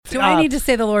Do I need to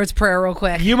say the Lord's Prayer real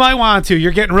quick? You might want to.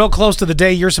 You're getting real close to the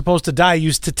day you're supposed to die.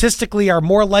 You statistically are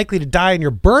more likely to die on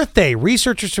your birthday.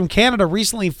 Researchers from Canada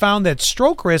recently found that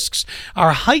stroke risks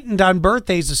are heightened on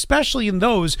birthdays, especially in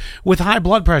those with high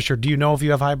blood pressure. Do you know if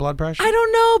you have high blood pressure? I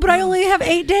don't know, but I only have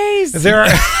 8 days. There are...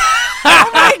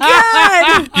 Oh my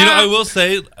God. I will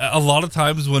say a lot of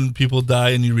times when people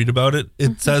die and you read about it,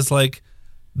 it says like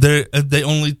their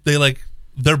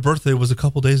birthday was a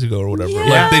couple days ago or whatever.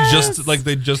 Yes. Like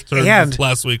they just turned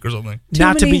last week or something.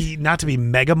 Not to be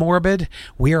mega morbid,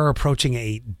 we are approaching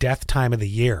a death time of the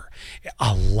year.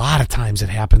 A lot of times it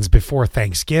happens before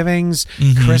Thanksgivings,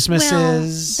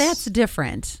 Christmases. Well, that's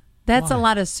different. That's a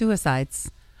lot of suicides.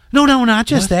 No, not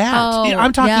just that. Oh,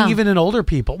 I'm talking even in older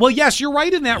people. Well, yes, you're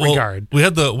right in that regard. We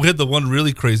had the one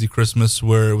really crazy Christmas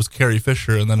where it was Carrie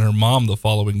Fisher and then her mom the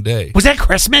following day. Was that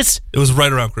Christmas? It was right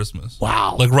around Christmas.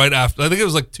 Wow. Like right after. I think it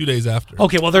was like 2 days after.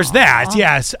 Okay, well, there's that,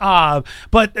 yes.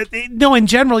 But no, in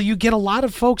general, you get a lot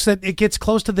of folks that it gets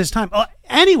close to this time.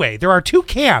 Anyway, there are 2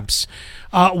 camps.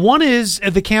 One is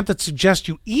the camp that suggests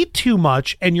you eat too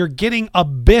much and you're getting a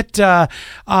bit, on,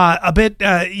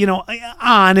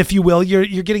 if you will.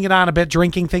 You're getting it on a bit,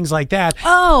 drinking, things like that.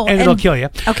 Oh, and it'll kill you.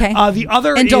 Okay. The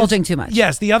other indulging too much.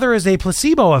 Yes, the other is a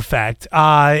placebo effect,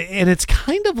 and it's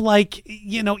kind of like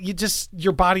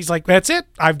your body's like, that's it.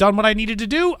 I've done what I needed to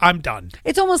do. I'm done.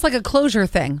 It's almost like a closure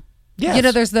thing.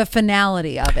 Yes. There's the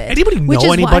finality of it. Anybody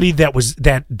know anybody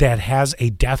that has a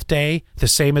death day the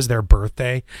same as their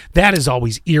birthday? That is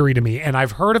always eerie to me, and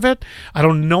I've heard of it. I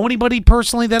don't know anybody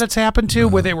personally that it's happened to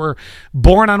where they were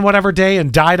born on whatever day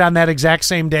and died on that exact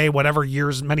same day,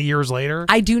 many years later.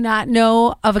 I do not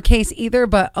know of a case either,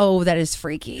 but that is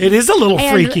freaky. It is a little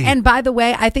freaky. And by the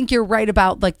way, I think you're right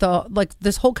about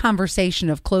this whole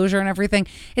conversation of closure and everything.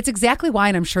 It's exactly why,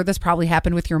 and I'm sure this probably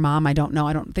happened with your mom. I don't know.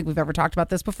 I don't think we've ever talked about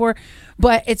this before.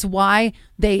 But it's why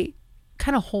they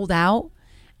kind of hold out.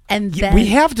 And then we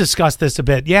have discussed this a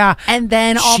bit, yeah. And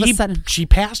then all of a sudden she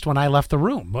passed when I left the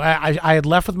room. I had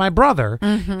left with my brother,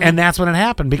 and that's when it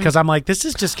happened because I'm like, this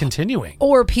is just continuing.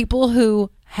 Or people who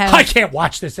I can't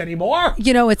watch this anymore.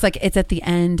 It's like it's at the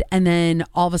end, and then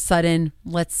all of a sudden,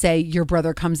 let's say your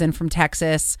brother comes in from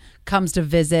Texas, comes to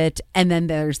visit, and then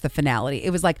there's the finality.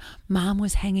 It was like Mom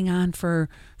was hanging on for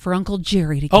Uncle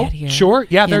Jerry to get here. Oh, sure.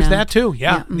 Yeah, there's that too.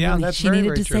 Yeah, that's she very, needed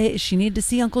very to true. she needed to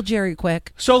see Uncle Jerry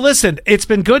quick. So listen, it's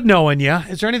been good knowing you.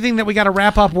 Is there anything that we got to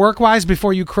wrap up work-wise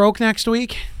before you croak next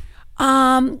week?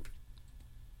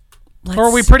 Or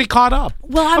are we pretty caught up?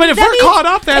 Well, I mean, if we're caught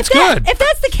up, that's good. If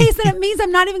that's the case, then it means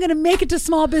I'm not even going to make it to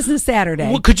Small Business Saturday.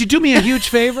 Well, could you do me a huge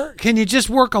favor? Can you just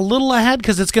work a little ahead?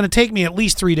 Because it's going to take me at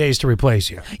least 3 days to replace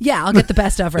you. Yeah, I'll get the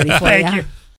best of ready for you. Thank you.